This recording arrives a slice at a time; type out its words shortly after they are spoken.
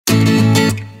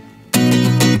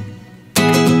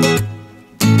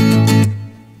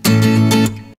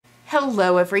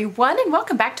Hello everyone and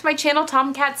welcome back to my channel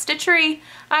Tomcat Stitchery.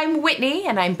 I'm Whitney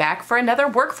and I'm back for another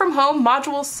work from home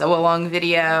module sew along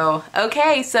video.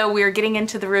 Okay, so we're getting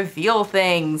into the reveal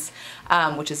things,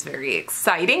 which is very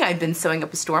exciting. I've been sewing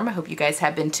up a storm. I hope you guys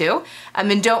have been too.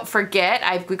 And don't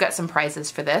forget, we've got some prizes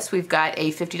for this. We've got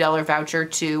a $50 voucher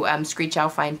to Screech Owl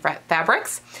Fine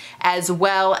Fabrics, as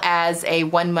well as a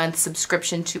 1-month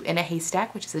subscription to In a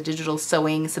Haystack, which is a digital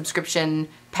sewing subscription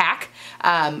pack.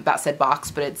 About said box,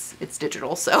 but it's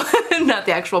digital, so not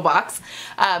the actual box.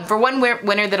 For one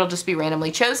winner that'll just be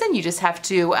randomly chosen, you just have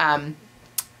to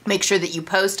make sure that you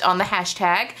post on the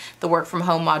hashtag the work from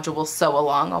home module sew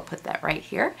along. I'll put that right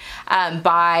here,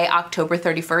 by October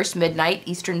 31st, midnight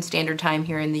Eastern Standard Time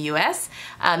here in the US.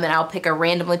 And I'll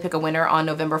randomly pick a winner on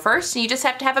November 1st. And you just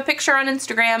have to have a picture on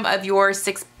Instagram of your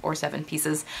 6 or 7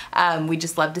 pieces. We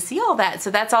just love to see all that. So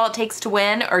that's all it takes to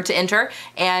win or to enter.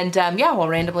 And yeah, we'll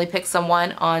randomly pick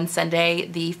someone on Sunday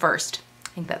the 1st. I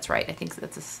think that's right. I think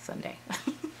that's a Sunday.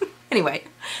 Anyway,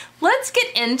 let's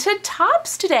get into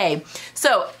tops today.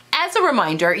 So as a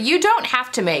reminder, you don't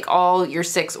have to make all your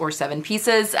 6 or 7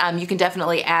 pieces. You can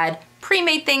definitely add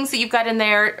pre-made things that you've got in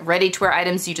there, ready-to-wear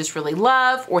items you just really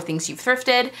love, or things you've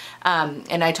thrifted.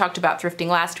 And I talked about thrifting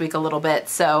last week a little bit.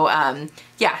 So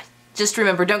yeah, just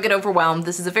remember, don't get overwhelmed.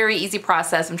 This is a very easy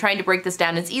process. I'm trying to break this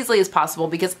down as easily as possible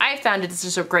because I found it's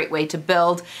just a great way to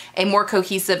build a more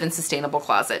cohesive and sustainable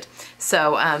closet.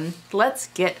 So let's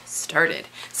get started.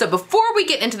 So before we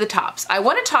get into the tops, I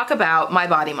want to talk about my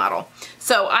body model.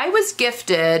 So I was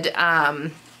gifted my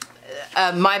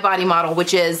body model,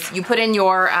 which is you put in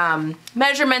your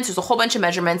measurements. There's a whole bunch of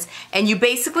measurements, and you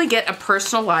basically get a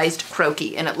personalized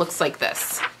croquis, and it looks like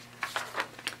this.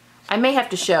 I may have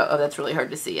to show, oh, that's really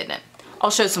hard to see, isn't it?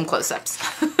 I'll show some close-ups.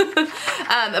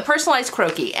 A personalized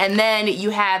croquis, and then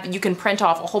you can print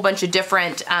off a whole bunch of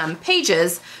different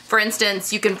pages. For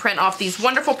instance, you can print off these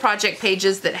wonderful project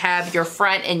pages that have your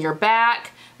front and your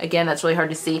back. Again, that's really hard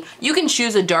to see. You can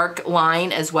choose a dark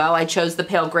line as well. I chose the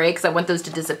pale gray because I want those to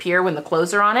disappear when the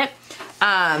clothes are on it.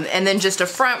 And then just a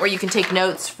front where you can take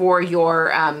notes for your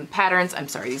patterns. I'm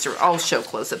sorry, I'll show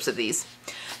close-ups of these.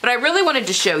 But I really wanted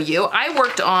to show you, I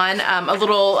worked on a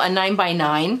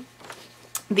 9x9.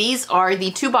 These are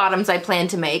the 2 bottoms I plan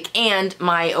to make and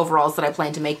my overalls that I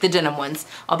plan to make, the denim ones,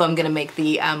 although I'm gonna make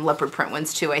the leopard print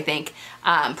ones too, I think,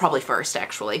 probably first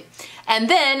actually. And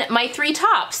then my 3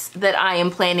 tops that I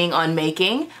am planning on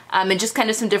making, and just kind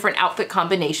of some different outfit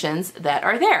combinations that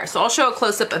are there. So I'll show a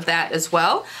close-up of that as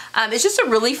well. It's just a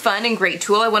really fun and great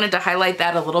tool. I wanted to highlight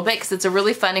that a little bit because it's a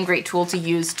really fun and great tool to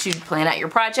use to plan out your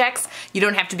projects. You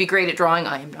don't have to be great at drawing.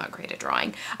 I am not great at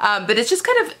drawing, but it's just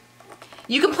kind of,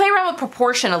 you can play around with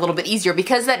proportion a little bit easier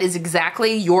because that is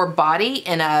exactly your body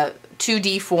in a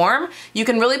 2D form. You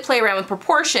can really play around with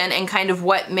proportion and kind of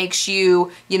what makes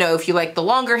you, if you like the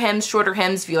longer hems, shorter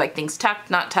hems, if you like things tucked,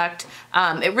 not tucked.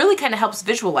 It really kind of helps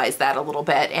visualize that a little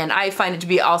bit. And I find it to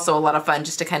be also a lot of fun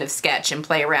just to kind of sketch and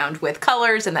play around with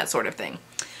colors and that sort of thing.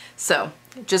 So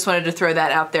just wanted to throw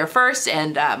that out there first,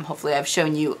 and hopefully I've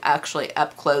shown you actually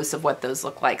up close of what those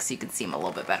look like so you can see them a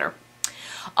little bit better.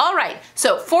 All right,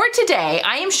 so for today,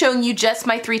 I am showing you just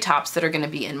my 3 tops that are gonna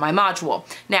be in my module.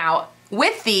 Now,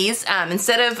 with these,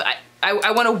 instead of,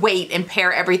 I wanna wait and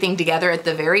pair everything together at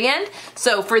the very end.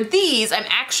 So for these, I'm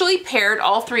actually paired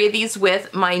all 3 of these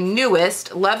with my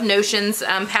newest Love Notions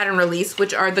pattern release,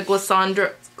 which are the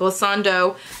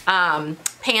glissando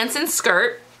pants and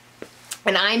skirt.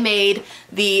 And I made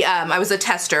the, I was a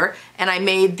tester, and I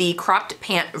made the cropped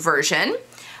pant version.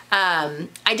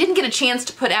 I didn't get a chance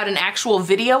to put out an actual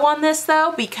video on this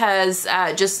though, because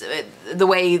just the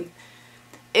way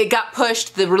it got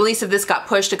pushed, the release of this got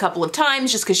pushed a couple of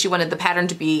times just because she wanted the pattern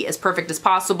to be as perfect as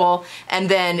possible. And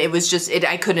then it was just,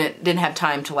 I didn't have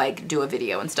time to like do a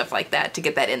video and stuff like that to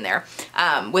get that in there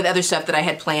with other stuff that I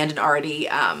had planned and already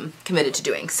committed to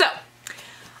doing. So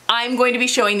I'm going to be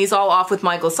showing these all off with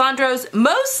my glissandros,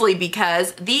 mostly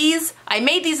because I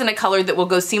made these in a color that will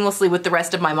go seamlessly with the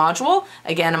rest of my module.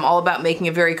 Again, I'm all about making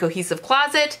a very cohesive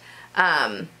closet.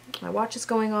 My watch is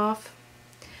going off.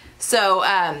 So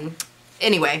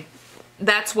anyway,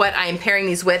 that's what I'm pairing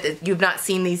these with. You've not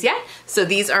seen these yet. So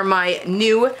these are my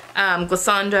new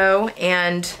glissando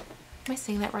and, am I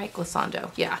saying that right?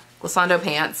 Glissando, yeah. glissando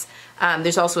pants.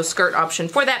 There's also a skirt option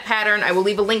for that pattern. I will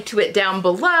leave a link to it down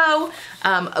below.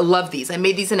 I love these. I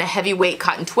made these in a heavyweight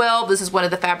cotton twill. This is one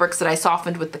of the fabrics that I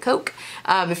softened with the Coke.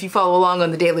 If you follow along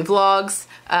on the daily vlogs,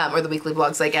 or the weekly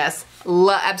vlogs, I guess.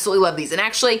 Absolutely love these. And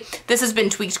actually, this has been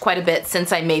tweaked quite a bit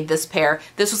since I made this pair.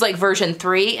 This was like version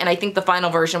 3, and I think the final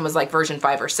version was like version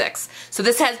 5 or 6. So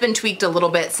this has been tweaked a little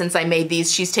bit since I made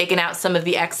these. She's taken out some of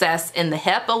the excess in the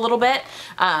hip a little bit.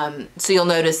 So you'll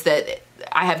notice that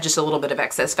I have just a little bit of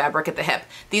excess fabric at the hip.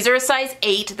 These are a size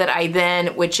 8 that I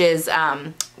then, which is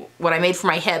what I made for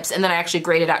my hips, and then I actually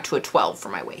graded out to a 12 for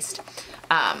my waist.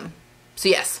 So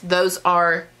yes, those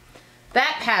are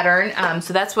that pattern.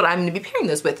 So that's what I'm gonna be pairing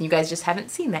those with, and you guys just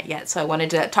haven't seen that yet. So I wanted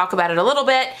to talk about it a little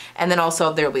bit, and then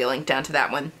also there'll be a link down to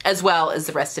that one, as well as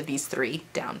the rest of these 3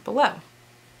 down below.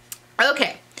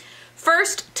 Okay,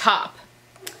 first top.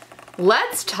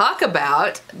 Let's talk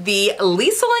about the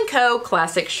Liesl & Co.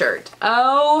 classic shirt.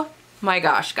 Oh my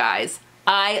gosh, guys.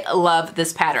 I love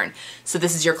this pattern. So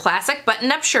this is your classic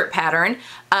button-up shirt pattern.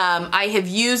 I have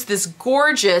used this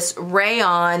gorgeous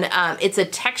rayon. It's a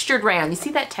textured rayon. You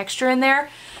see that texture in there?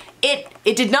 It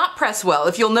did not press well.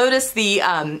 If you'll notice, the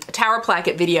Tower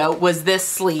Placket video was this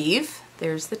sleeve.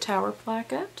 There's the Tower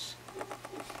Placket.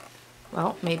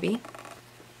 Well, maybe.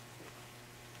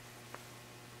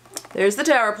 There's the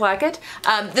Tower Placket.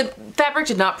 The fabric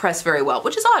did not press very well,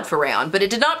 which is odd for rayon, but it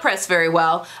did not press very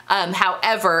well.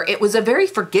 However, it was a very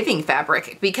forgiving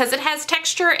fabric because it has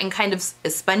texture and kind of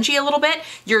is spongy a little bit.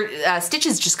 Your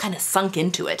stitches just kind of sunk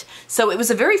into it. So it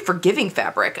was a very forgiving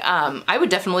fabric. I would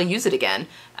definitely use it again.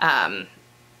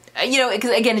 You know,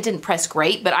 because again, it didn't press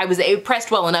great, but it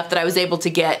pressed well enough that I was able to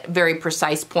get very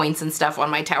precise points and stuff on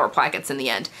my Tower Plackets in the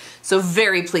end. So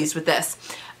very pleased with this.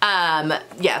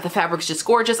 Yeah, the fabric's just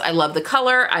gorgeous. I love the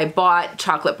color. I bought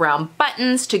chocolate brown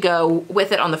buttons to go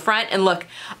with it on the front. And look,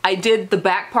 I did the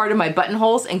back part of my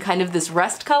buttonholes in kind of this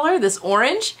rust color, this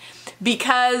orange,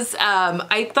 because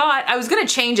I thought I was gonna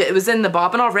change it. It was in the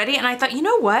bobbin already, and I thought, you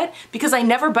know what? Because I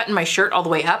never button my shirt all the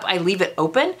way up, I leave it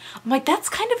open. I'm like, that's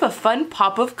kind of a fun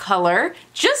pop of color,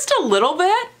 just a little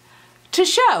bit, to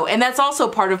show. And that's also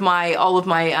part of all of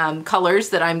my colors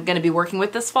that I'm gonna be working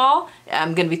with this fall.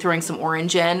 I'm gonna be throwing some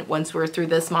orange in once we're through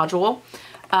this module.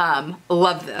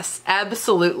 Love this,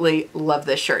 absolutely love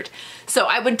this shirt. So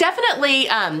I would definitely,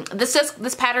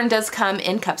 this pattern does come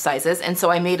in cup sizes, and so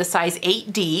I made a size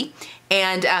 8D,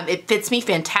 and it fits me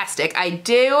fantastic. I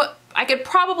could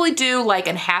probably do like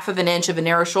a 1/2 of an inch of a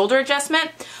narrow shoulder adjustment,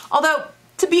 although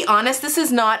to be honest, this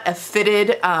is not a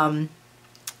fitted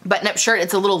button-up shirt.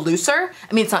 It's a little looser.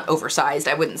 I mean, it's not oversized,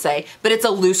 I wouldn't say, but it's a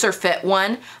looser fit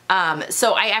one.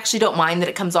 So I actually don't mind that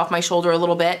it comes off my shoulder a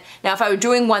little bit. Now, if I were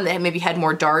doing one that maybe had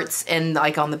more darts in,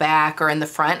 like on the back or in the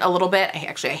front a little bit, I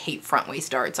hate front waist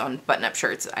darts on button-up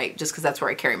shirts, just because that's where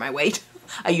I carry my weight.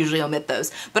 I usually omit those.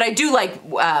 But I do like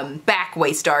back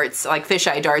waist darts, like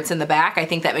fisheye darts in the back. I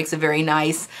think that makes a very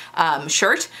nice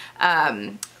shirt.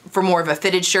 For more of a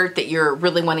fitted shirt that you're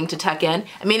really wanting to tuck in.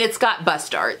 I mean, it's got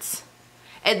bust darts.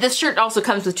 And this shirt also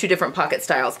comes with 2 different pocket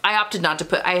styles. I opted not to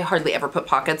put, I hardly ever put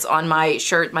pockets on my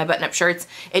shirt, my button-up shirts.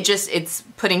 It's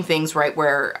putting things right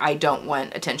where I don't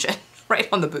want attention, right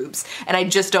on the boobs. And I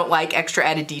just don't like extra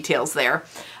added details there.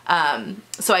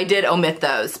 So I did omit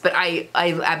those, but I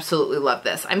absolutely love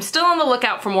this. I'm still on the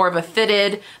lookout for more of a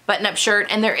fitted button-up shirt,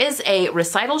 and there is a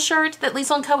recital shirt that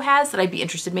Liesl & Co. has that I'd be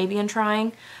interested maybe in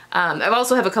trying. I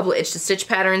also have a couple of itch to stitch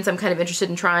patterns I'm kind of interested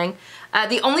in trying.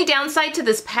 The only downside to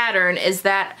this pattern is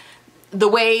that the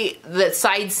way the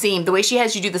side seam, the way she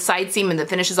has you do the side seam and that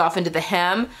finishes off into the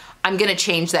hem, I'm gonna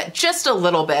change that just a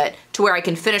little bit to where I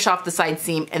can finish off the side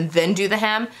seam and then do the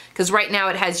hem, because right now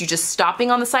it has you just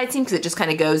stopping on the side seam because it just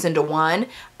kind of goes into one.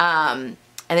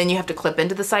 And then you have to clip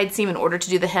into the side seam in order to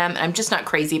do the hem, and I'm just not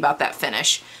crazy about that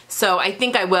finish. So I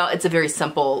think I will. It's a very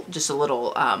simple, just a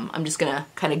little, I'm just gonna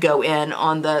kind of go in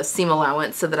on the seam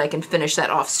allowance so that I can finish that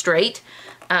off straight.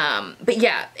 But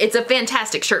yeah, it's a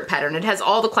fantastic shirt pattern. It has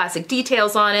all the classic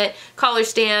details on it. Collar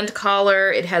stand, collar,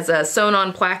 it has a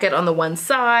sewn-on placket on the one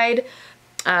side.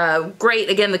 Great,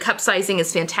 again, the cup sizing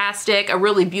is fantastic. A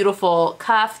really beautiful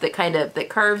cuff that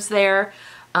curves there.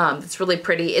 It's really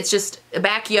pretty. It's just a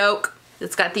back yoke.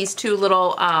 It's got these 2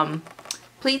 little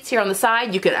pleats here on the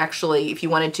side. You could actually, if you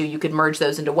wanted to, you could merge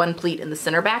those into one pleat in the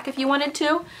center back if you wanted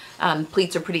to.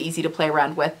 Pleats are pretty easy to play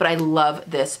around with, but I love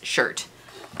this shirt.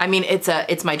 I mean,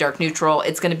 it's my dark neutral.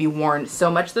 It's gonna be worn so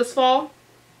much this fall.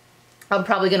 I'm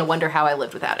probably gonna wonder how I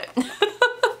lived without it.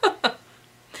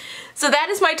 So that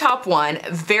is my top one.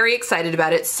 Very excited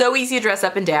about it. So easy to dress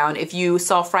up and down. If you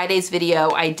saw Friday's video,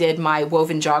 I did my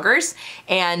woven joggers,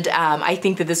 and I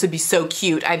think that this would be so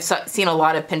cute. I've seen a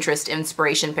lot of Pinterest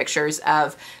inspiration pictures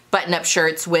of button-up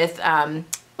shirts with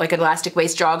like elastic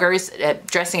waist joggers,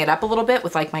 dressing it up a little bit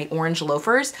with like my orange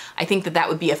loafers. I think that that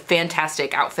would be a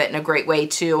fantastic outfit and a great way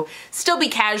to still be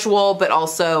casual, but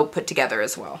also put together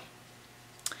as well.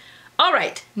 All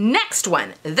right, next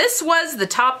one. This was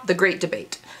the great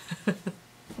debate.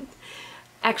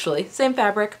 Actually, same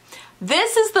fabric.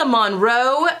 This is the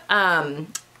Monroe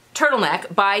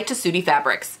turtleneck by Tessuti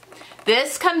Fabrics.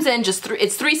 This comes in just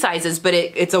it's 3 sizes, but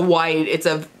it's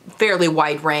a fairly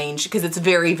wide range because it's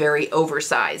very, very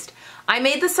oversized. I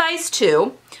made the size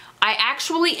 2. I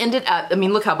actually ended up, I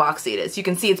mean, look how boxy it is. You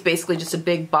can see it's basically just a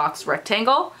big box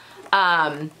rectangle.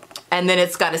 And then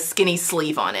it's got a skinny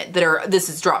sleeve on it this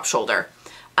is drop shoulder.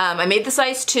 I made the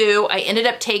size 2. I ended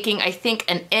up taking, I think,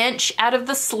 1 inch out of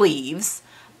the sleeves.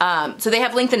 So they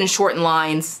have lengthen and shorten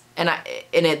lines, and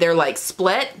they're like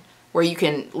split, where you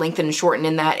can lengthen and shorten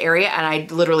in that area, and I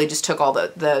literally just took all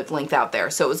the length out there.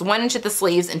 So it was 1 inch at the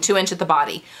sleeves and 2 inch at the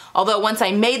body. Although once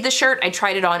I made the shirt, I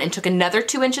tried it on and took another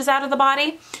 2 inches out of the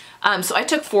body. So I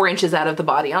took 4 inches out of the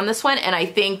body on this one, and I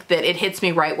think that it hits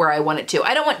me right where I want it to.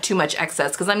 I don't want too much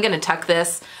excess because I'm going to tuck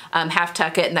this, half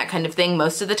tuck it and that kind of thing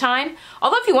most of the time.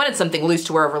 Although if you wanted something loose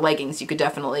to wear over leggings, you could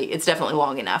it's definitely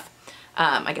long enough.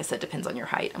 I guess that depends on your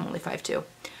height. I'm only 5'2".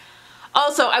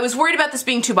 Also, I was worried about this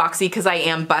being too boxy because I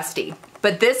am busty.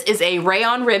 But this is a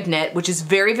rayon rib knit, which is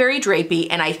very, very drapey,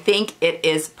 and I think it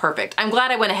is perfect. I'm glad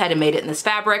I went ahead and made it in this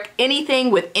fabric. Anything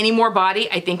with any more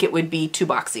body, I think it would be too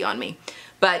boxy on me.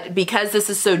 But because this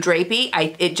is so drapey,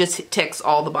 it just ticks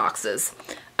all the boxes.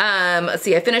 Let's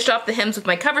see, I finished off the hems with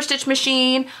my cover stitch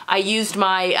machine. I used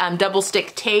my double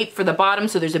stick tape for the bottom,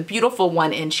 so there's a beautiful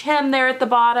 1 inch hem there at the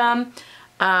bottom.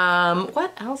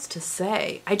 What else to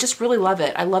say? I just really love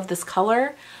it. I love this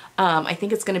color. I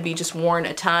think it's going to be just worn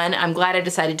a ton. I'm glad I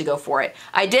decided to go for it.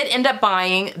 I did end up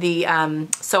buying the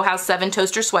Sew House 7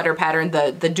 toaster sweater pattern,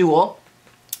 the dual,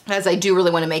 as I do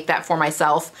really want to make that for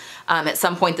myself at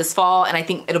some point this fall, and I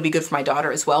think it'll be good for my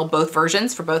daughter as well, both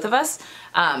versions for both of us.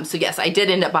 So yes, I did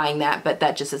end up buying that, but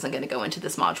that just isn't going to go into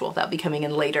this module. That'll be coming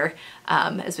in later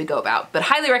as we go about. But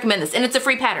highly recommend this, and it's a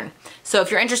free pattern. So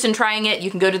if you're interested in trying it, you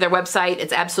can go to their website.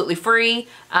 It's absolutely free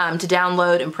to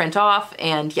download and print off,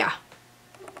 and yeah,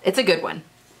 it's a good one.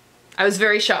 I was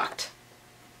very shocked.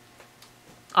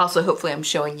 Also, hopefully I'm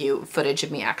showing you footage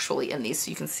of me actually in these so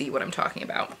you can see what I'm talking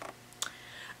about.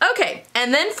 Okay,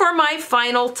 and then for my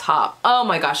final top, oh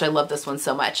my gosh, I love this one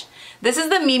so much. This is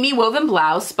the Mimi Woven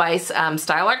Blouse by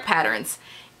Style Arc Patterns.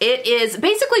 It is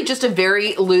basically just a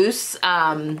very loose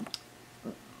woven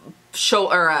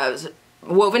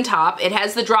top. It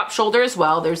has the drop shoulder as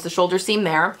well. There's the shoulder seam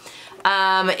there.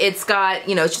 It's got,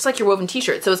 you know, it's just like your woven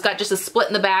t-shirt. So it's got just a split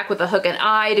in the back with a hook and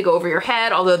eye to go over your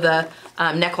head, although the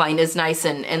neckline is nice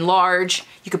and large.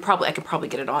 I could probably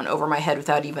get it on over my head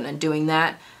without even undoing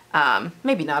that.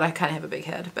 Maybe not, I kind of have a big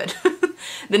head, but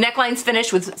the neckline's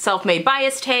finished with self-made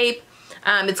bias tape.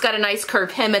 It's got a nice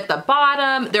curved hem at the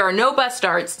bottom. There are no bust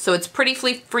darts, so it's pretty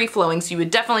free-flowing, so you would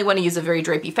definitely want to use a very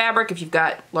drapey fabric if you've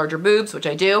got larger boobs, which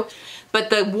I do. But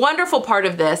the wonderful part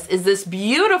of this is this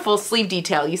beautiful sleeve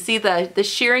detail. You see the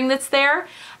shearing that's there?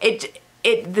 It's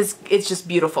just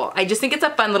beautiful. I just think it's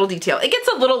a fun little detail. It gets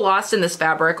a little lost in this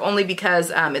fabric only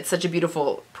because it's such a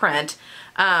beautiful print.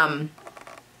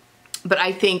 But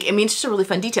I think, I mean, it's just a really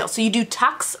fun detail. So you do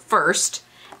tucks first,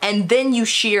 and then you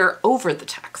shear over the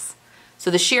tucks.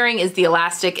 So the shearing is the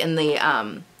elastic in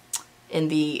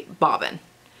the bobbin.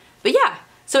 But yeah,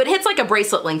 so it hits like a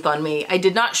bracelet length on me. I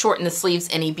did not shorten the sleeves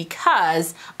any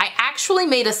because I actually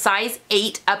made a size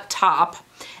 8 up top.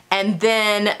 And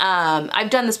then,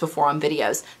 I've done this before on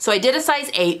videos. So I did a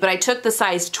size 8, but I took the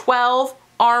size 12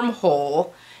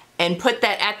 armhole and put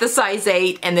that at the size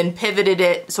 8 and then pivoted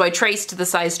it. So I traced the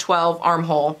size 12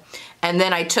 armhole, and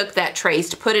then I took that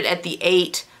traced, put it at the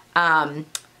 8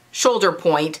 shoulder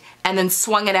point, and then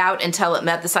swung it out until it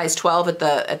met the size 12 at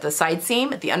the side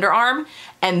seam, at the underarm.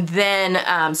 And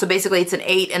then, so basically it's an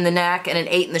 8 in the neck and an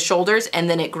 8 in the shoulders, and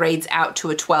then it grades out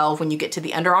to a 12 when you get to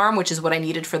the underarm, which is what I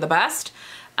needed for the bust.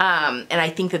 And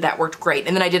I think that that worked great.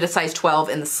 And then I did a size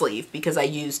 12 in the sleeve because I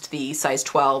used the size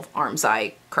 12 arm's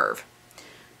eye curve.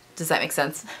 Does that make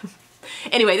sense?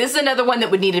 Anyway, this is another one that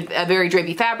would need a very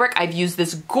drapey fabric. I've used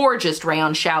this gorgeous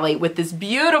rayon challis with this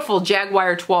beautiful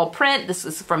jaguar toile print. This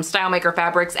is from Stylemaker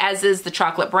Fabrics, as is the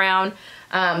chocolate brown.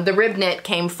 The rib knit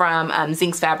came from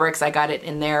Zinks Fabrics. I got it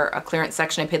in their clearance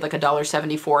section. I paid like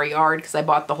 $1.74 a yard because I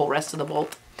bought the whole rest of the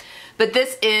bolt. But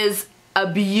this is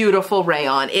a beautiful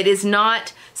rayon. It is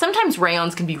not sometimes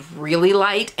rayons can be really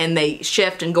light and they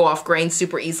shift and go off grain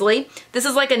super easily. This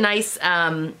is like a nice, I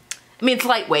mean, it's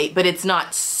lightweight, but it's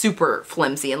not super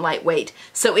flimsy and lightweight.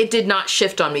 So it did not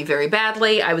shift on me very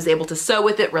badly. I was able to sew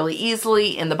with it really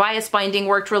easily, and the bias binding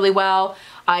worked really well.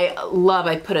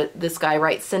 I put this guy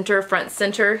right center, front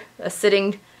center, a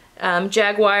sitting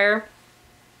jaguar.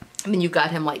 And then you got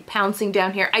him like pouncing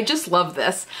down here. I just love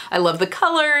this. I love the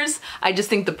colors. I just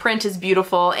think the print is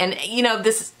beautiful. And you know,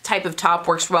 this type of top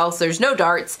works well, so there's no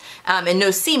darts and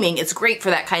no seaming. It's great for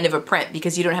that kind of a print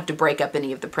because you don't have to break up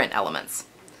any of the print elements.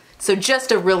 So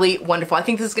just a really wonderful, I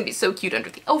think this is gonna be so cute under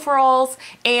the overalls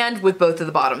and with both of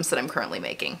the bottoms that I'm currently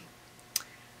making.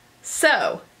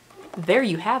 So there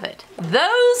you have it.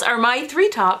 Those are my 3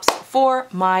 tops for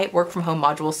my work from home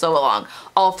module sew along.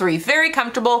 All 3 very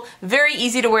comfortable, very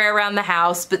easy to wear around the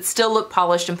house, but still look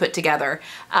polished and put together.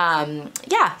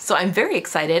 Yeah, so I'm very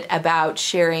excited about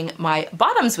sharing my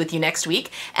bottoms with you next week,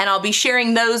 and I'll be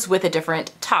sharing those with a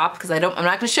different top because I'm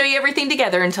not gonna show you everything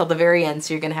together until the very end,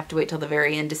 so you're gonna have to wait till the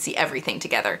very end to see everything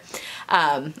together.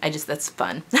 That's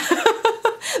fun.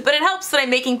 But it helps that I'm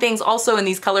making things also in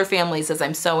these color families as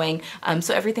I'm sewing,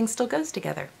 so everything still goes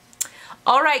together.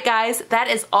 All right, guys, that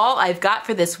is all I've got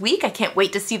for this week. I can't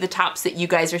wait to see the tops that you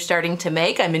guys are starting to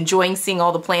make. I'm enjoying seeing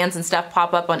all the plans and stuff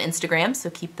pop up on Instagram, so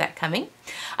keep that coming.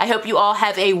 I hope you all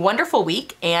have a wonderful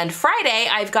week, and Friday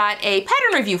I've got a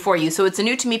pattern review for you. So it's a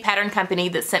new to me pattern company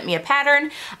that sent me a pattern,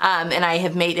 and I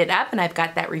have made it up, and I've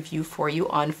got that review for you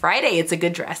on Friday. It's a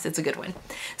good dress, it's a good one.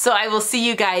 So I will see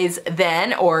you guys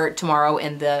then, or tomorrow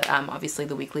in the, obviously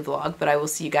the weekly vlog, but I will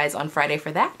see you guys on Friday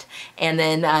for that, and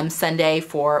then Sunday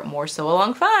for more sew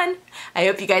along fun. I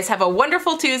hope you guys have a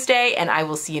wonderful Tuesday, and I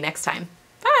will see you next time.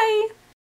 Bye!